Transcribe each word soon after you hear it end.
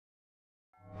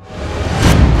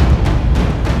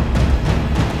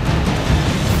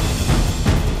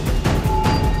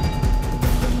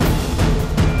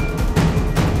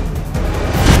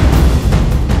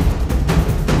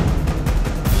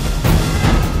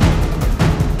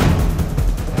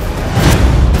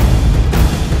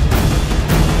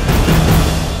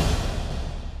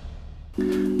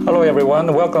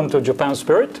everyone. Welcome to Japan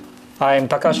Spirit. I'm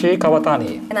Takashi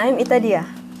Kawatani. And I'm Itadia.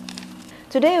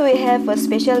 Today we have a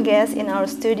special guest in our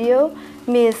studio,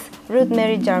 Miss Ruth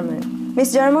Mary Jarman.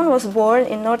 Miss Jarman was born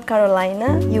in North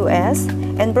Carolina, US,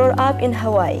 and brought up in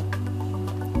Hawaii.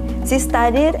 She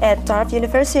studied at Tufts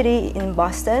University in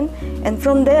Boston, and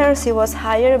from there she was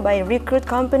hired by a recruit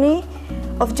company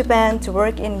of Japan to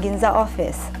work in Ginza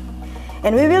office.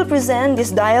 And we will present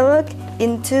this dialogue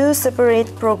in two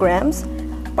separate programs.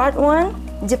 Part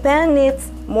 1, Japan Needs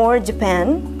More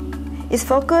Japan, is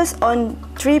focused on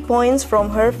 3 points from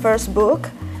her first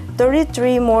book,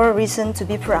 33 More Reasons to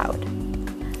be Proud.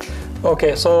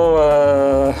 Okay,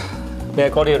 so may I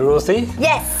call you Ruthie?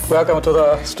 Yes. Welcome to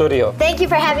the studio. Thank you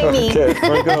for having me. Okay,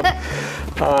 very good.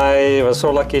 I was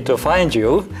so lucky to find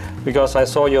you because I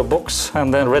saw your books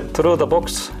and then read through the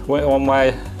books on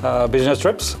my business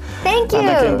trips. Thank you. And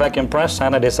I came back impressed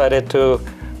and I decided to,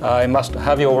 I must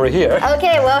have you over here.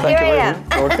 Okay, well, here I am.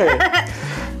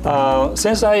 Okay.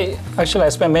 Since I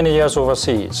spent many years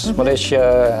overseas,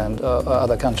 Malaysia and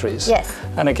other countries. Yes.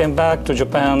 And I came back to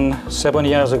Japan 7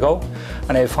 years ago,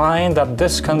 and I find that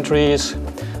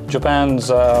Japan's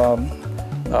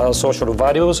social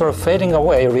values are fading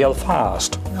away real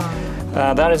fast.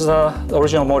 That is the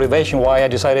original motivation why I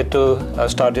decided to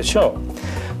start this show.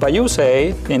 But you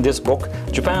say in this book,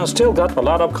 Japan still got a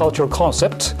lot of cultural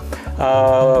concepts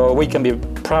we can be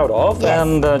proud of, yes.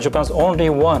 and Japan's only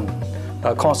one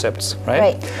concepts, right?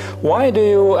 Right? Why do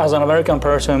you, as an American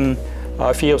person,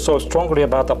 feel so strongly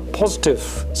about the positive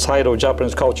side of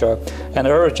Japanese culture and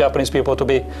urge Japanese people to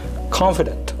be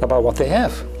confident about what they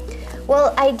have?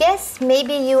 Well, I guess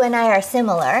maybe you and I are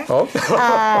similar. Oh.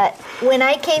 When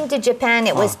I came to Japan,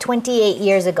 it was 28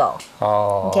 years ago.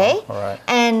 Oh, okay? All right.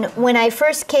 And when I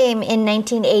first came in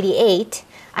 1988,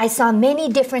 I saw many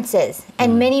differences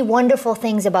and many wonderful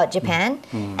things about Japan.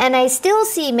 And I still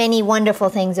see many wonderful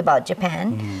things about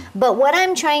Japan. But what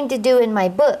I'm trying to do in my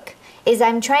book is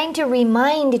I'm trying to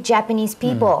remind Japanese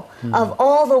people of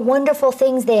all the wonderful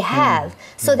things they have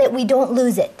so that we don't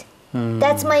lose it.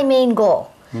 That's my main goal.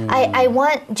 I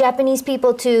want Japanese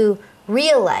people to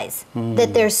realize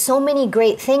that there's so many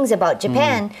great things about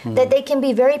Japan that they can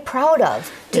be very proud of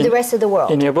to the rest of the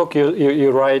world. In your book,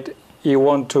 you write, you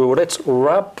want to, let's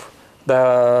wrap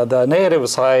the negative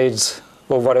sides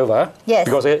or whatever. Yes.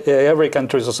 Because every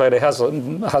country, society has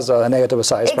a negative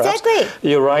side. Exactly. Perhaps.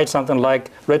 You write something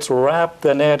like, let's wrap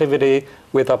the negativity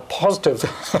with a positive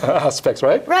aspects,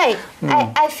 right? Right.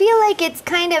 I feel like it's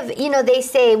kind of, they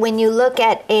say when you look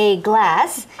at a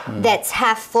glass that's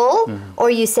half full or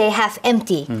you say half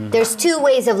empty, there's two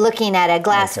ways of looking at a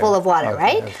glass full of water,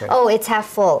 right? Okay. Oh, it's half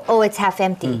full. Oh, it's half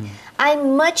empty. I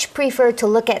much prefer to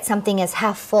look at something as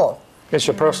half full. It's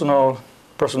your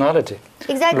personality.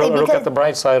 Exactly. Look at the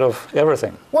bright side of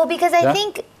everything. Well, because I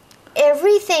think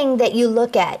everything that you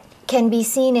look at can be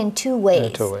seen in two ways.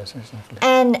 In 2 ways, exactly.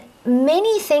 And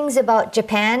many things about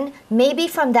Japan, maybe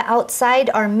from the outside,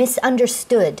 are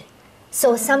misunderstood.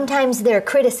 So sometimes they're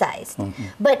criticized.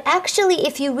 But actually,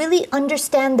 if you really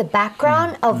understand the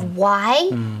background of why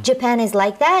Japan is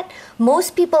like that,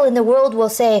 most people in the world will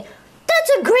say,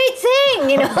 that's a great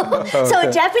thing, Okay. So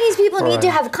Japanese people need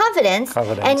to have confidence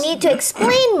and need to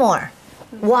explain more.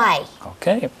 Why?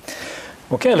 Okay.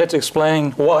 Okay, let's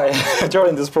explain why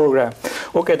during this program.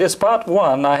 Okay, this part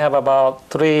 1, I have about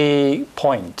 3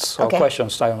 points or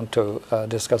questions I want to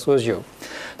discuss with you.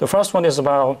 The first one is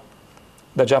about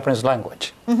the Japanese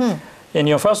language. In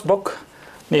your first book,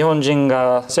 日本人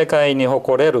が世界に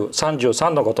誇れる33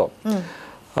のこと。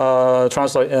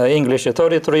Translate English,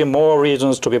 33 more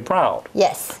reasons to be proud.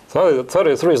 Yes.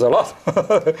 33 is a lot.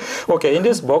 Okay, in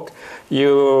this book,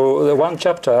 the one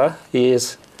chapter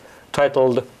is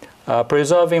titled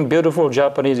Preserving Beautiful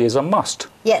Japanese is a Must.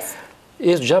 Yes.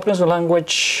 Is Japanese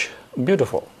language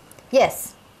beautiful?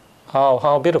 Yes.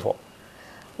 How beautiful?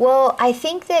 Well, I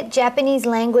think that Japanese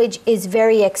language is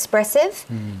very expressive,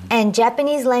 and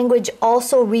Japanese language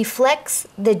also reflects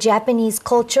the Japanese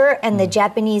culture and the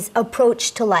Japanese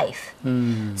approach to life.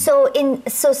 So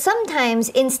sometimes,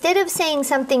 instead of saying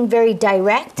something very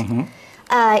direct,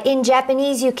 in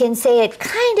Japanese you can say it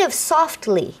kind of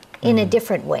softly in a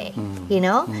different way,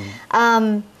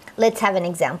 Let's have an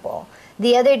example.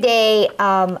 The other day,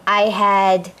 I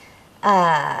had...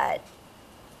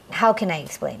 how can I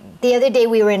explain? The other day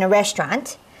we were in a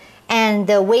restaurant and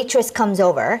the waitress comes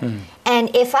over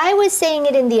and if I was saying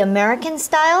it in the American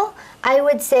style, I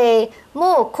would say,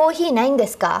 もうコーヒーないんで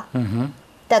すか?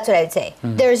 That's what I would say.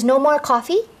 There's no more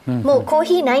coffee? もうコー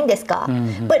ヒーないんですか?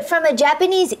 But from a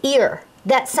Japanese ear,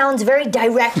 that sounds very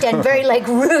direct and very like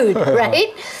rude,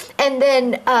 right? And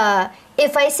then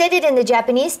if I said it in the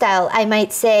Japanese style, I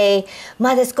might say,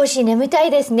 まだ少し眠た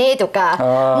いですねとか、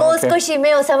もう少し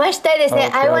目を覚ましたいです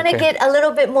ね。I want to get a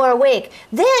little bit more awake.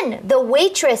 Then the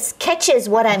waitress catches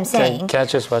what I'm saying.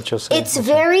 Catches what you're saying. It's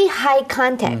very high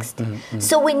context.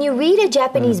 So when you read a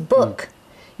Japanese book,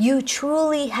 you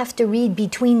truly have to read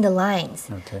between the lines.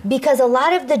 Because a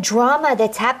lot of the drama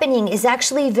that's happening is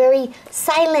actually very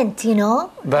silent, you know?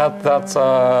 That's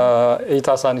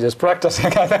Ita-san is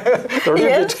practicing to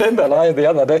read between the lines. The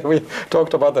other day we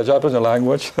talked about the Japanese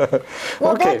language.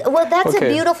 Well, that's a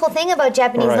beautiful thing about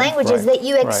Japanese language is that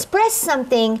you express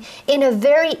something in a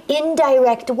very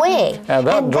indirect way. And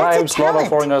that drives a lot of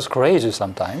foreigners crazy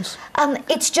sometimes.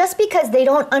 It's just because they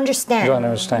don't understand.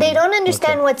 They don't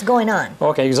understand what's going on.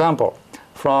 Okay, example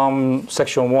from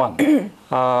section 1.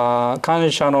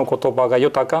 感謝の言葉が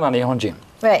豊かな日本人.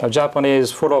 Right.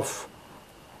 Japanese full of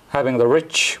having the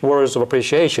rich words of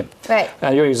appreciation. Right.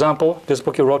 And your example, this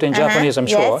book you wrote in Japanese, I'm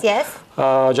sure. Yes,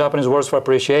 yes. Japanese words for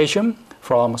appreciation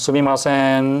from すみま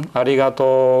せん、ありが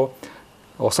と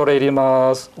う、恐れ入り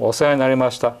ます、お世話になり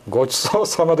ました、ごちそう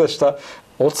さまでした、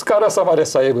お疲れ様で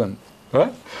した、even.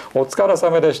 Right? お疲れ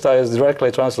様でした is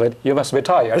directly translated, you must be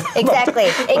tired. Exactly,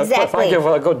 exactly. Thank you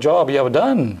for the good job you have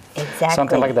done. Exactly.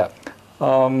 Something like that.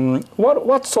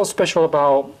 What's so special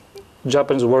about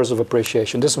Japanese words of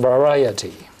appreciation, this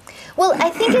variety? Well,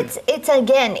 I think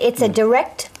it's a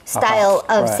direct style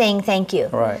of saying thank you.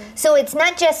 Right. So it's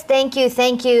not just thank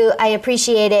you, I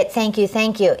appreciate it, thank you.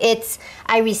 It's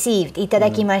I received, いただ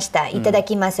きました、いただ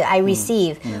きます、I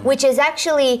receive, which is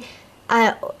actually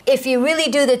if you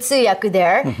really do the 通訳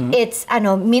there, it's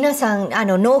皆さん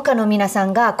農家の皆さ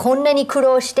んがこんなに苦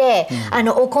労して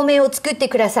お米を作って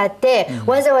くださって、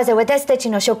わざわざ私たち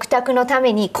の食卓のた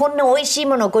めにこんな美味しい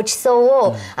ものごちそう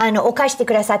を犯して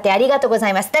くださってありがとうござ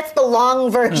います。That's the long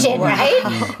version, right?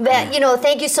 But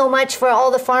thank you so much for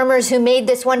all the farmers who made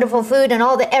this wonderful food and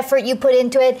all the effort you put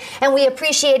into it, and we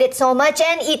appreciate it so much.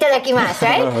 And いただきます,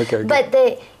 right? Okay. But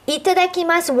the いただき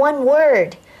ます one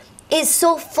word is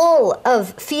so full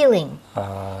of feeling.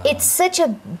 It's such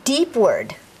a deep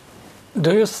word.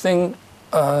 Do you think,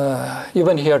 you've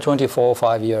been here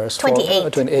 5 years.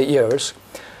 28 years.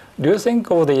 Do you think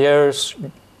over the years,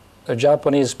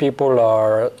 Japanese people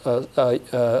are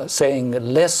saying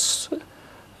less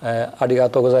ありが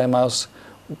とうございます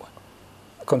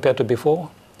compared to before?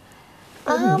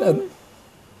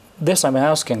 This I'm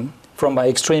asking from my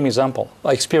extreme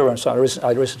experience I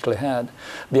recently had.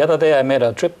 The other day I made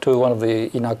a trip to one of the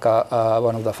Inaka,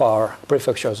 one of the far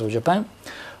prefectures of Japan.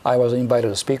 I was invited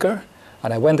as a speaker,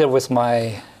 and I went there with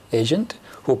my agent,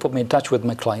 who put me in touch with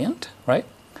my client, right?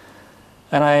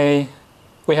 And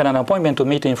we had an appointment to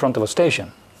meet in front of a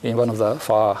station in one of the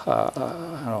far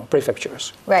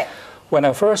prefectures. Right. When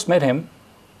I first met him,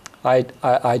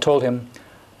 I told him,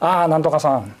 なんとか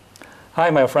さん。Hi,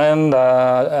 my friend.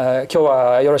 今日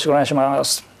はよろしくお願いしま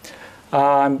す。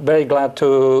I'm very glad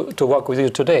to work with you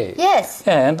today. Yes.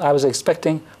 And I was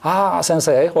expecting,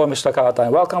 Sensei or Mr. Kawatani,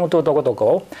 welcome to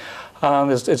Toko.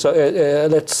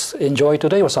 Let's enjoy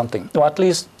today or something. Or at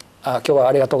least, 今日は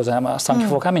ありがとうございます. Thank you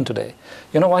for coming today.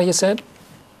 You know why he said?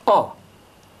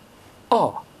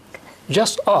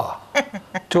 Just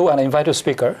to an invited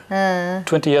speaker,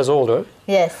 20 years older.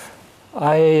 Yes.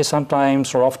 I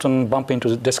sometimes or often bump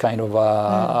into this kind of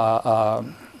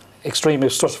extremely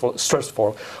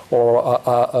stressful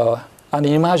or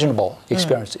unimaginable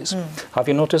experiences. Have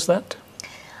you noticed that?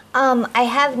 I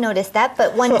have noticed that,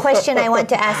 but one question I want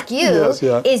to ask you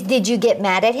is, did you get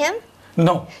mad at him?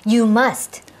 No. You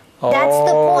must. That's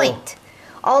the point.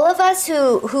 All of us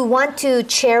who want to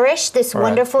cherish this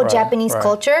wonderful Japanese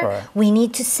culture, we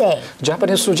need to say.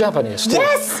 Japanese to Japanese. Too.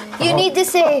 Yes! You need to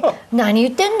say, 何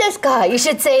言ってんですか? You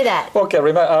should say that. Okay, I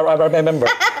remember.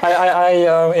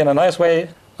 I in a nice way,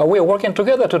 we're working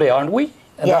together today, aren't we?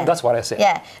 And that's what I said.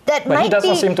 Yeah, but he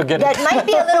doesn't seem to get it. That might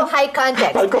be a little high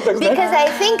context. Because I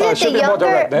think that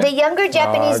the younger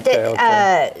Japanese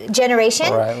generation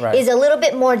is a little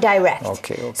bit more direct.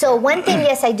 Okay. So one thing,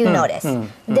 yes, I do notice.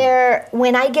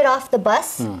 When I get off the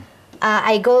bus,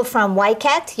 I go from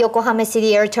Waikat, Yokohama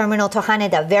City Air Terminal to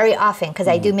Haneda very often because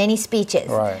I do many speeches.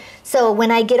 Right. So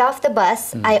when I get off the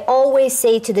bus, I always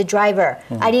say to the driver,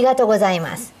 ありがとうござい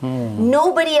ます.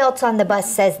 Nobody else on the bus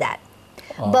says that.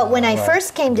 But when I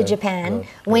first came to Japan,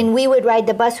 when we would ride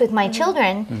the bus with my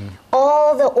children,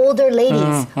 all the older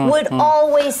ladies would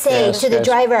always say to the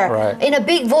driver in a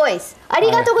big voice, あ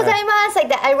りがとうございます, like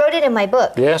that. I wrote it in my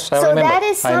book. Yes, I so remember. That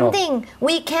is something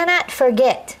we cannot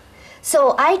forget.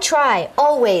 So I try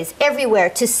always, everywhere,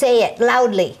 to say it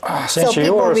loudly so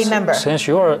people remember. Since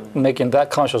you're making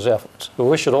that conscious effort,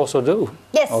 we should also do.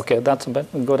 Yes. Okay, that's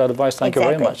good advice. Thank you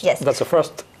very much. Yes. That's the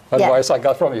first advice I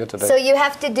got from you today. So you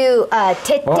have to do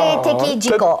徹底的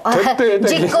実行。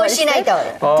実行しないと。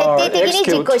徹底的に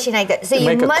実行しないと。So you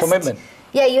make a must. commitment.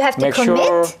 Yeah, you have to Make commit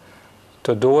sure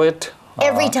to do it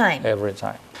every time. Every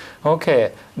time.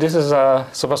 Okay, this is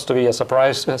supposed to be a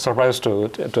surprise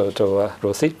to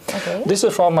Ruthie. Okay. This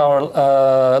is from our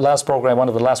last program, one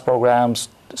of the last programs,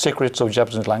 Secrets of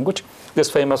Japanese Language. This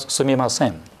famous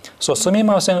sumimasen. So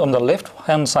sumimasen on the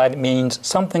left-hand side means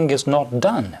something is not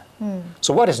done.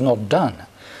 So what is not done?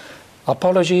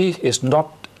 Apology is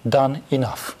not done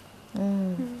enough.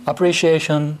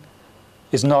 Appreciation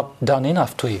is not done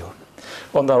enough to you.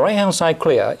 On the right-hand side,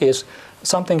 clear is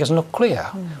something is not clear.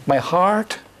 My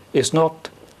heart is not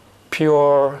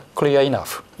pure, clear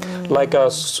enough. Like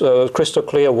a crystal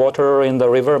clear water in the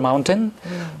river mountain,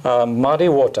 muddy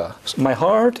water. My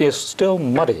heart is still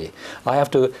muddy. I have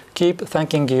to keep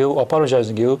thanking you,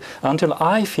 apologizing you, until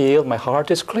I feel my heart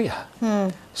is clear.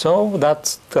 So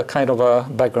that's the kind of a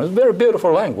background. It's very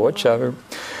beautiful language.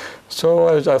 So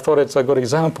I thought it's a good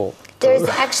example. There's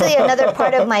actually another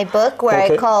part of my book where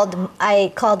I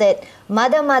called it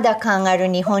Mada Mada Kan Aru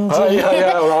Nihonjin.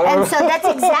 And so that's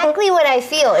exactly what I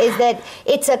feel, is that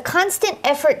it's a constant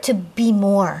effort to be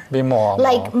more. Be more.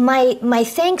 Like my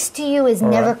thanks to you is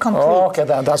never complete. Oh, okay,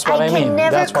 that's what I mean. I can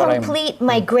never complete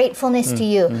my gratefulness to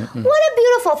you. What a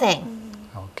beautiful thing.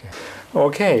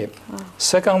 Okay.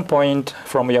 Second point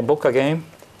from your book again.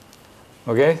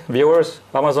 Okay, viewers,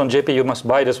 Amazon JP, you must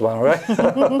buy this one, right?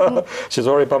 She's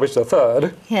already published the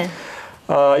third. Yeah.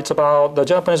 It's about the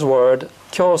Japanese word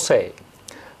kyosei.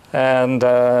 And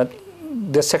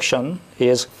this section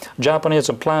is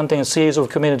Japanese planting seeds of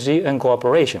community and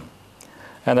cooperation.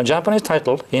 And the Japanese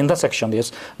title in the section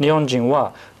is Nihonjin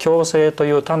wa kyosei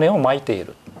toyu tane o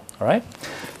maiteiru. All right?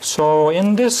 So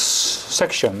in this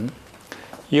section,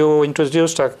 you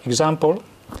introduced an example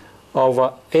of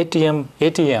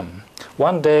ATM.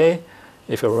 One day,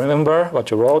 if you remember what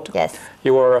you wrote,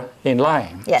 you were in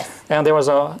line. Yes. And there was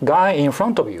a guy in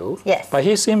front of you. Yes. But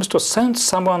he seems to sense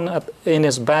someone in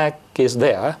his back is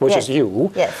there, which is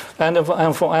you. Yes. And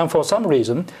for some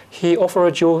reason, he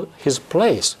offered you his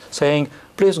place, saying,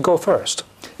 please go first,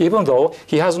 even though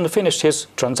he hasn't finished his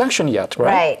transaction yet,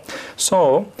 right? Right.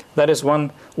 So that is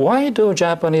one. Why do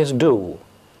Japanese do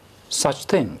such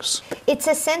things? It's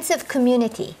a sense of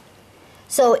community.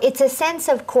 So it's a sense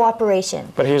of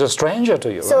cooperation. But he's a stranger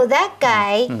to you. So right? that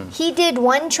guy, he did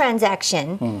one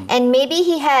transaction, and maybe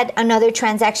he had another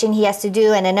transaction he has to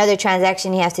do and another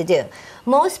transaction he has to do.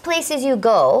 Most places you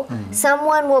go,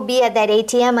 someone will be at that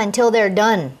ATM until they're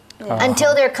done.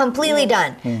 Until they're completely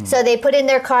done. So they put in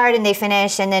their card and they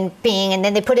finish, and then bing, and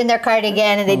then they put in their card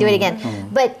again and they do it again.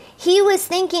 But he was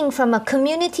thinking from a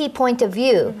community point of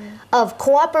view of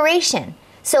cooperation.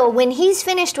 So when he's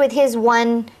finished with his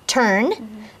one turn,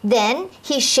 then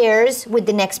he shares with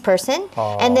the next person,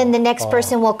 and then the next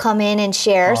person will come in and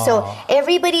share. So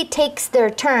everybody takes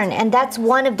their turn, and that's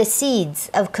one of the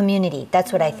seeds of community.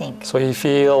 That's what I think. So he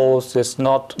feels it's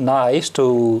not nice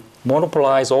to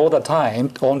monopolize all the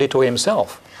time only to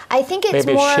himself. I think it's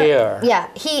maybe more, share. Yeah,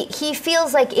 he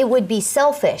feels like it would be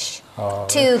selfish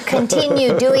to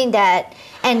continue doing that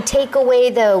and take away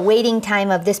the waiting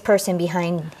time of this person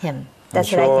behind him. That's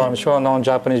what I think. I'm sure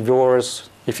non-Japanese viewers,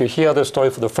 if you hear this story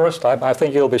for the first time, I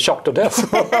think you'll be shocked to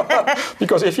death.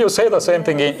 Because if you say the same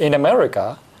thing in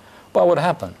America, what would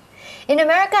happen? In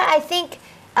America, I think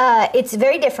it's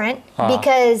very different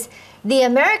because the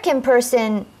American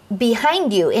person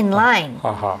behind you in line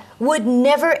would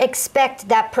never expect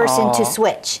that person to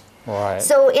switch. Right.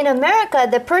 So in America,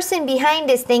 the person behind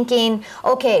is thinking,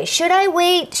 okay, should I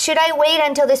wait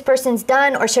until this person's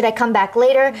done, or should I come back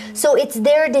later? So it's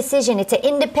their decision. It's an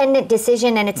independent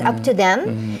decision, and it's up to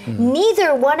them.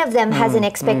 Neither one of them has an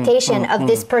expectation of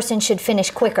this person should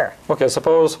finish quicker. Okay,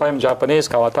 suppose I'm Japanese,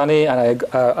 Kawatani, and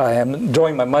I am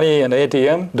drawing my money in the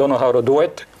ATM, don't know how to do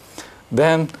it.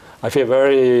 Then I feel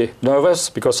very nervous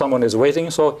because someone is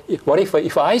waiting. So what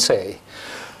if I say,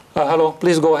 hello,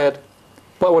 please go ahead.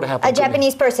 What would happen? A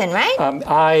Japanese person, right?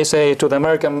 I say to the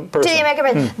American person. To the American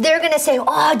person, they're going to say,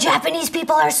 oh, Japanese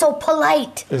people are so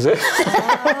polite. Is it?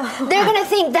 They're going to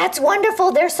think, that's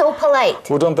wonderful, they're so polite.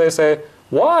 Wouldn't they say,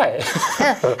 why?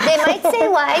 They might say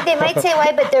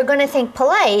why, but they're going to think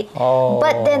polite.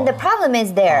 But then the problem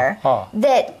is there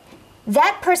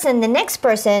that person, the next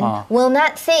person, will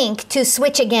not think to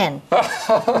switch again.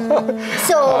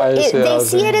 So they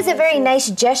see it as a very nice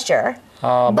gesture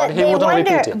but he wouldn't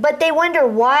repeat it. But they wonder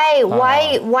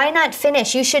why not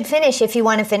finish? You should finish if you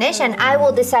want to finish, and I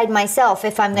will decide myself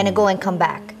if I'm going to go and come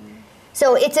back.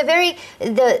 So it's a very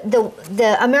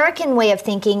the American way of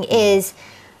thinking is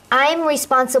I'm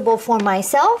responsible for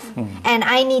myself and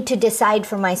I need to decide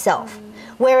for myself.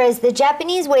 Whereas the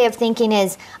Japanese way of thinking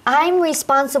is I'm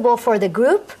responsible for the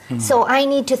group, so I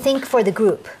need to think for the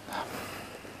group.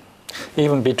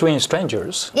 Even between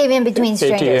strangers. Even between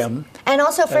strangers. ATM. And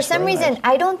also, for That's some very reason, nice.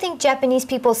 I don't think Japanese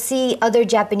people see other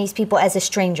Japanese people as a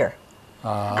stranger.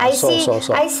 I think That's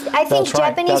right,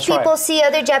 Japanese that's right. people see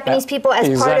other Japanese people as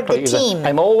part of the team.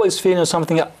 I'm always feeling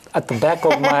something at the back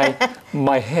of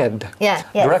my head. Yeah,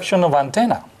 yes. Direction of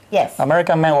antenna. Yes.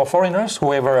 American men or foreigners,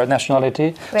 whoever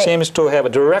nationality, Right. seems to have a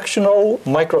directional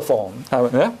microphone.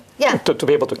 Yeah. To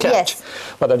be able to catch. Yes.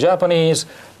 But the Japanese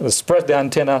spread the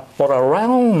antenna all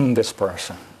around this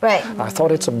person. Right. I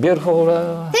thought it's a beautiful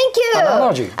Thank you.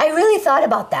 analogy. I really thought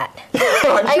about that.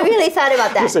 I really thought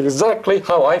about That's that. exactly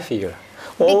how I feel.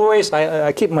 Always,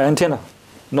 I keep my antenna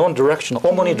non-directional,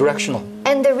 omnidirectional.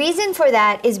 And the reason for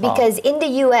that is because in the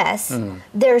US,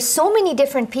 there's so many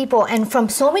different people and from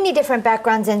so many different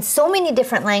backgrounds and so many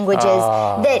different languages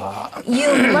that you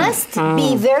must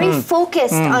be very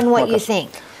focused on what you think.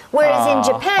 Whereas in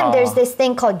Japan, there's this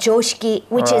thing called joshiki,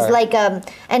 which is like an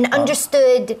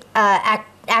understood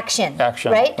action,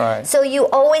 right? So you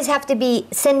always have to be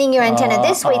sending your antenna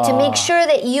this way to make sure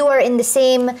that you are in the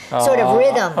same sort of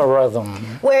rhythm.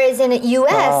 Whereas in the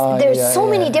US, there's so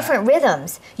many different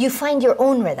rhythms. You find your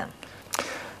own rhythm.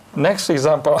 Next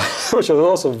example, which is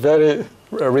also very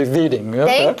revealing.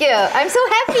 Thank you. I'm so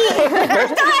happy.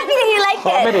 I'm so happy that you liked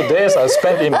it. How many days I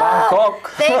spent in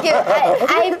Bangkok? Thank you.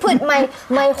 I put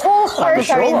my whole heart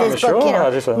are in this book. You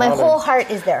know, my whole heart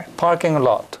is there. Parking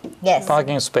lot. Yes.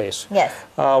 Parking space. Yes.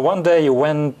 One day you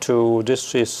went to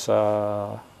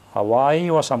Hawaii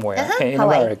or somewhere in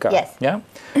Hawaii. America. Yes. Yeah.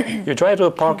 You try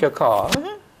to park your car,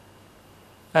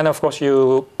 and of course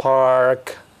you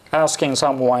park asking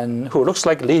someone who looks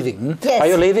like leaving. Yes. Are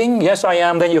you leaving? Yes, I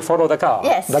am. Then you follow the car.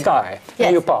 Yes. The guy. Yes.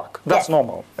 And you park. That's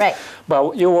normal. Right.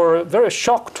 But you were very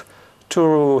shocked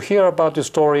to hear about the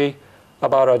story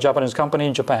about a Japanese company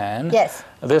in Japan. Yes.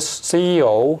 This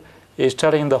CEO is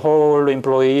telling the whole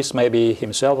employees, maybe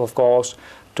himself of course,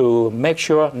 to make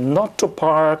sure not to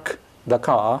park the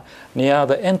car near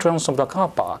the entrance of the car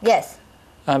park. Yes.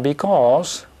 And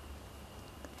because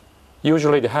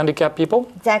usually the handicapped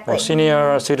people or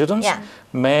senior citizens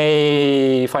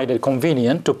may find it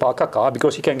convenient to park a car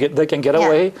because they can get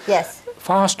away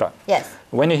faster. Yes.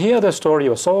 When you hear the story,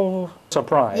 you're so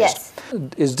surprised. Yes.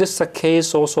 Is this a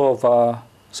case also of a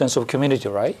sense of community,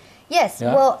 right? Yes.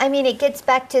 Yeah. Well, I mean, it gets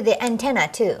back to the antenna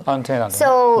too. Antenna.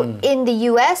 So in the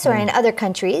US or in other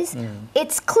countries,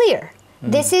 it's clear.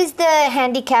 This is the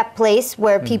handicapped place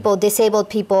where disabled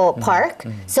people park,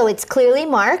 so it's clearly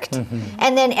marked,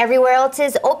 and then everywhere else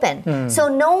is open. So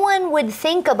no one would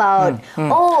think about,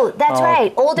 oh, that's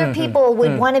right, older people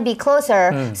would want to be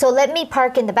closer, so let me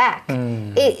park in the back.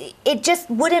 It just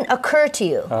wouldn't occur to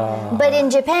you. But in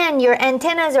Japan, your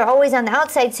antennas are always on the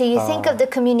outside, so you think of the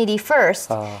community first,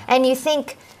 and you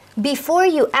think, before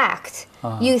you act,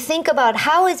 you think about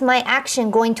how is my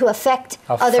action going to affect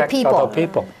other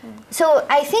people. So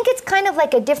I think it's kind of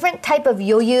like a different type of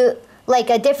yoyu, like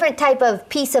a different type of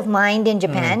peace of mind in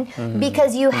Japan,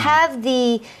 because you have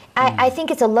the, I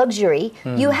think it's a luxury,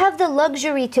 you have the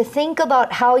luxury to think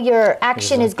about how your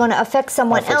action is going to affect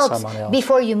someone else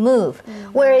before you move.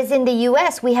 Whereas in the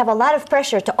US, we have a lot of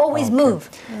pressure to always move.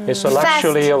 It's a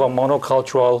luxury of a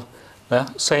monocultural,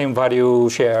 same value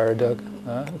shared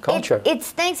culture.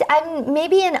 It's thanks.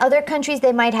 Maybe in other countries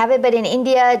they might have it, but in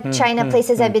India, China,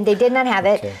 places I've been, they did not have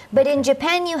it. But in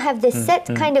Japan, you have this set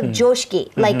kind of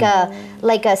joshiki,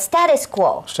 like a status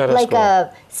quo,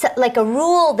 like a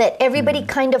rule that everybody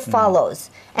kind of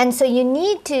follows. And so you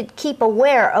need to keep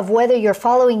aware of whether you're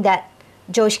following that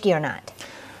joshiki or not.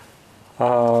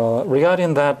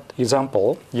 Regarding that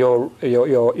example, you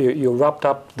wrapped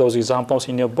up those examples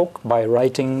in your book by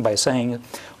saying,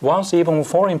 once even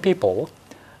foreign people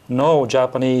know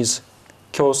Japanese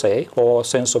kyosei or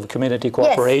sense of community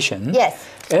cooperation,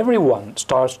 everyone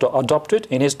starts to adopt it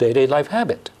in his daily life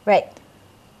habit. Right.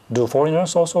 Do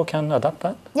foreigners also can adopt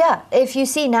that? Yeah. If you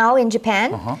see now in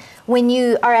Japan, when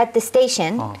you are at the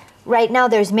station, right now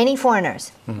there's many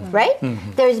foreigners, right?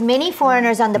 There's many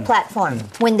foreigners on the platform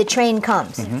when the train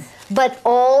comes. But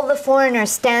all the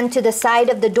foreigners stand to the side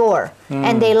of the door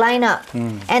and they line up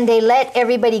and they let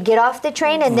everybody get off the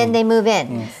train and then they move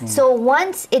in. So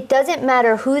once, it doesn't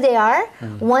matter who they are,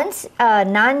 once a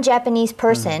non-Japanese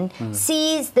person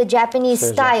sees the Japanese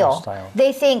style,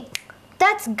 they think,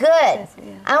 That's good.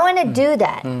 I want to do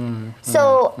that.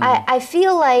 So I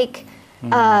feel like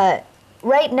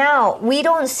right now we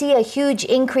don't see a huge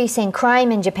increase in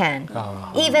crime in Japan,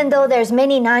 even though there's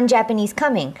many non-Japanese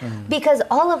coming. Because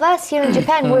all of us here in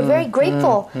Japan, we're very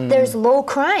grateful there's low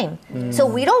crime. So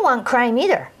we don't want crime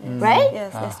either, right?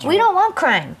 Yes, that's true. We don't want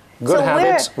crime. Good so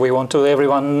habits.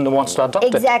 Everyone wants to adopt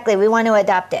it. Exactly. We want to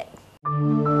adopt it.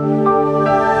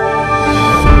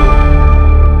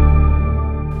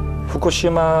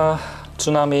 Fukushima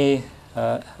tsunami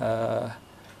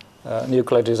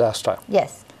nuclear disaster.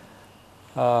 Yes.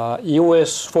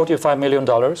 US $45 million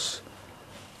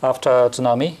after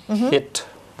tsunami hit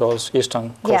those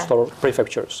eastern coastal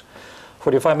prefectures.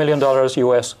 $45 million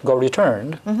US got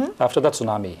returned after the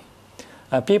tsunami.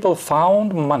 And people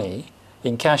found money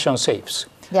in cash and safes.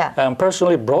 And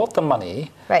personally brought the money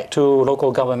to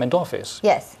local government office.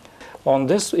 Yes. In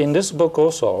this book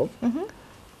also,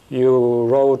 you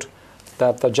wrote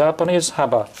that the Japanese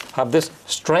have this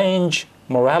strange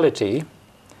morality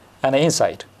and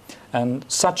insight, and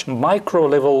such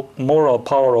micro-level moral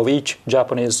power of each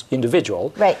Japanese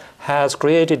individual has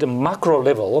created a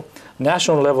macro-level,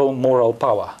 national-level moral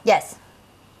power. Yes.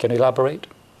 Can you elaborate?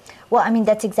 Well, I mean,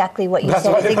 that's exactly what you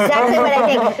said. It's exactly what I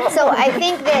think. So I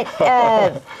think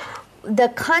that the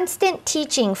constant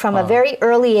teaching from a very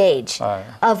early age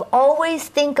of always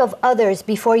think of others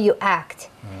before you act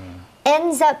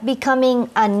ends up becoming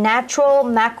a natural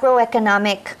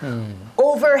macroeconomic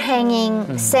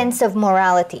overhanging sense of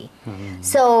morality.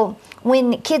 So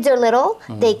when kids are little,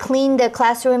 they clean the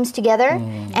classrooms together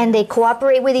and they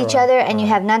cooperate with each other, and you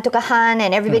have nantoka-han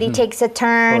and everybody takes a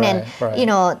turn, and you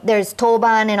know, there's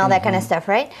toban and all that kind of stuff,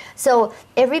 right? So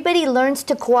everybody learns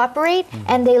to cooperate,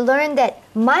 and they learn that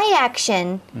my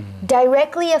action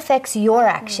directly affects your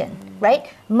action, right?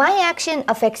 My action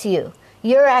affects you.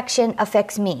 Your action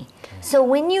affects me. So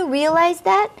when you realize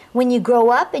that, when you grow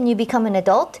up and you become an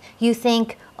adult, you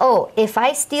think, oh, if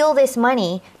I steal this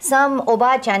money, some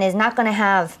oba-chan is not going to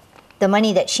have the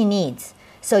money that she needs.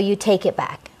 So you take it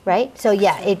back, right? So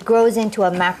yeah, it grows into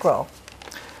a macro.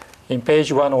 In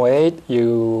page 108,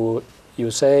 you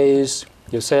says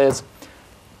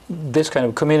this kind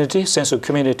of community, sense of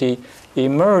community,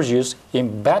 emerges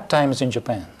in bad times in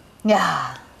Japan.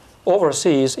 Yeah.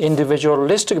 Overseas,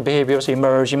 individualistic behaviors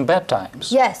emerge in bad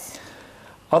times. Yes.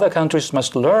 Other countries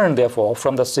must learn, therefore,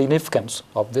 from the significance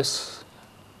of this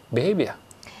behavior.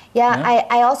 Yeah,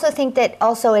 I also think that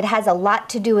also it has a lot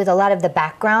to do with a lot of the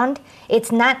background. It's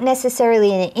not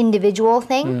necessarily an individual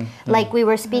thing. Like we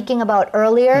were speaking about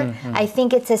earlier, I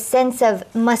think it's a sense of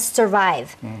must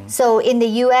survive. So in the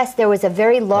US, there was a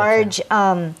very large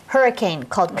hurricane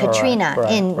called Katrina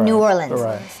in New Orleans.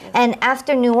 And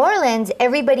after New Orleans,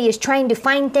 everybody is trying to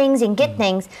find things and get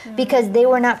things because they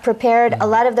were not prepared. A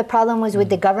lot of the problem was with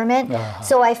the government.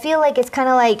 So I feel like it's kind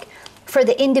of like, for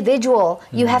the individual,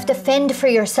 you have to fend for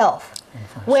yourself.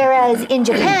 Whereas in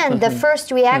Japan, the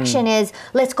first reaction is,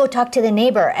 let's go talk to the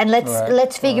neighbor and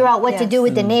let's figure out what to do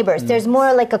with the neighbors. There's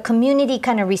more like a community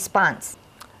kind of response.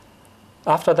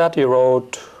 After that, you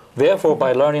wrote, therefore,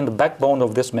 by learning the backbone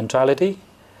of this mentality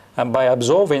and by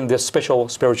absorbing this special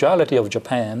spirituality of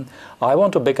Japan, I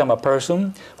want to become a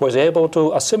person who is able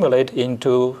to assimilate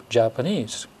into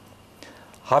Japanese.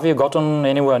 Have you gotten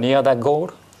anywhere near that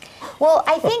goal? Well,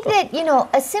 I think that, you know,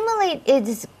 assimilate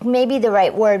is maybe the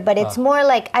right word, but it's more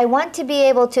like I want to be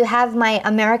able to have my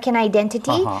American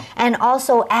identity and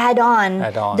also add on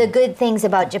the good things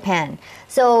about Japan.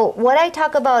 So what I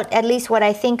talk about, at least what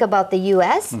I think about the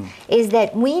US, is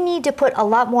that we need to put a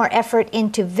lot more effort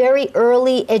into very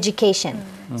early education.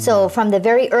 So from the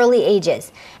very early ages.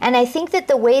 And I think that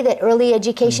the way that early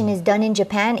education is done in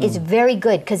Japan is very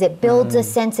good because it builds a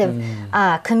sense of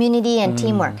community and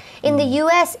teamwork. In the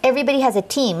US, everybody has a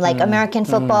team, like American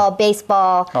football,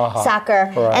 baseball,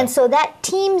 soccer. And so that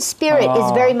team spirit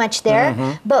is very much there.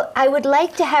 But I would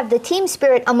like to have the team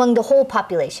spirit among the whole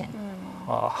population.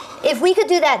 If we could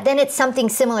do that, then it's something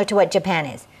similar to what Japan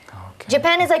is.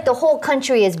 Japan is like the whole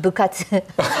country is bukatsu.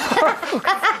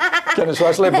 Can you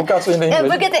translate bukatsu in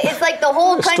English? It's like the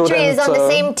whole country is on the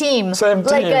same team.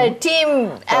 Like a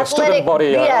team athletic. Student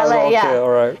body. All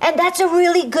right. And that's a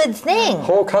really good thing.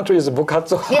 Whole country is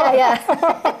bukatsu.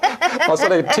 It's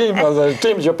like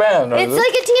team Japan. It's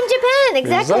like a team Japan,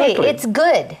 exactly. It's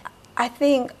good. I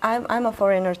think I'm a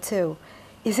foreigner too.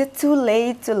 Is it too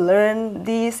late to learn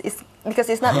this? Because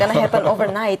it's not going to happen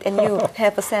overnight, and you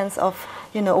have a sense of,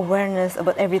 you know, awareness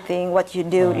about everything, what you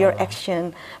do, your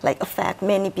action, like affect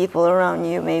many people around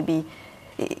you. Maybe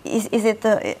is it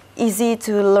easy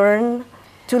to learn?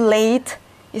 Too late?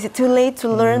 Is it too late to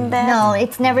learn that? No,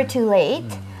 it's never too late.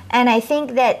 And I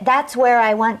think that that's where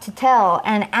I want to tell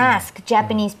and ask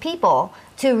Japanese people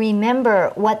to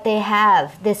remember what they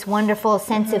have, this wonderful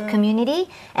sense of community.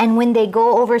 And when they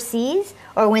go overseas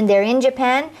or when they're in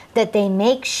Japan, that they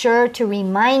make sure to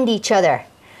remind each other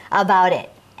about it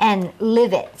and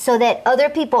live it so that other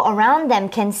people around them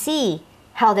can see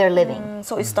how they're living.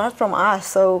 So it starts from us.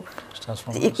 So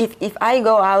if I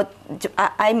go out,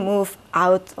 I move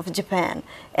out of Japan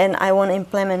and I want to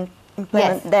implement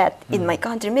that in my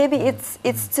country. Maybe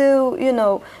it's too, you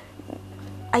know,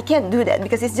 I can't do that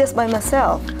because it's just by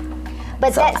myself.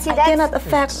 But so I cannot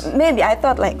affect. Maybe I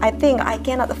think I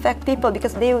cannot affect people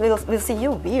because they will see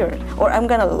you weird, or I'm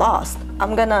gonna lost.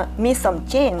 I'm gonna miss some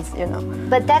chance, you know.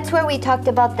 But that's where we talked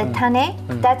about the tane.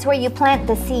 That's where you plant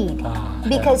the seed.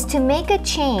 Because to make a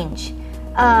change,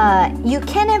 you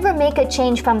can't ever make a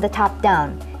change from the top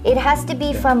down. It has to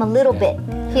be from a little bit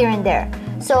here and there.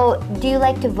 So, do you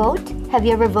like to vote? Have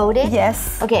you ever voted?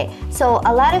 Yes. Okay, so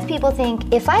a lot of people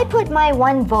think if I put my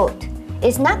one vote,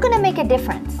 it's not going to make a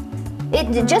difference.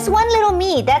 Just one little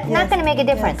me, that's not going to make a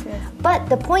difference. But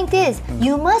the point is,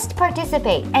 you must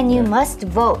participate and you must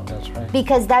vote. That's right.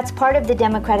 Because that's part of the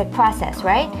democratic process,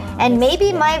 right? And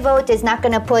maybe my vote is not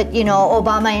going to put, you know,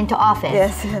 Obama into office.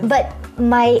 Yes. But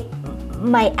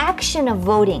my action of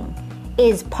voting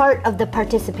is part of the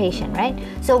participation, right?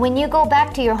 So when you go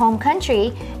back to your home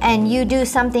country and you do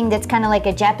something that's kind of like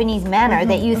a Japanese manner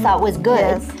that you thought was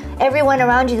good, everyone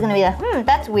around you is going to be like,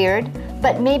 that's weird.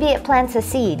 But maybe it plants a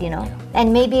seed, you know,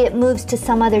 and maybe it moves to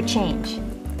some other change.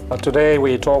 Today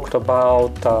we talked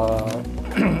about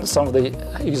some of the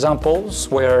examples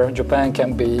where Japan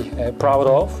can be proud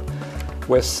of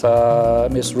with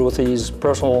Miss Ruthie's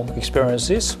personal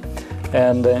experiences.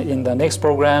 And in the next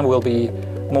program, we'll be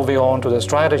moving on to the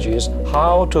strategies,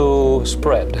 how to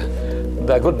spread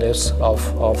the goodness of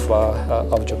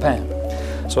Japan.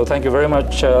 So thank you very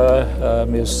much,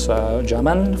 Ms.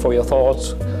 Jarman, for your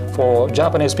thoughts for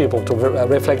Japanese people to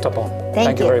reflect upon.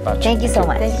 Thank you very much. Thank you so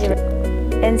much. Thank you.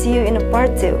 And see you in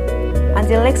part 2.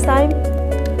 Until next time,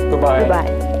 goodbye.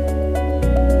 Goodbye.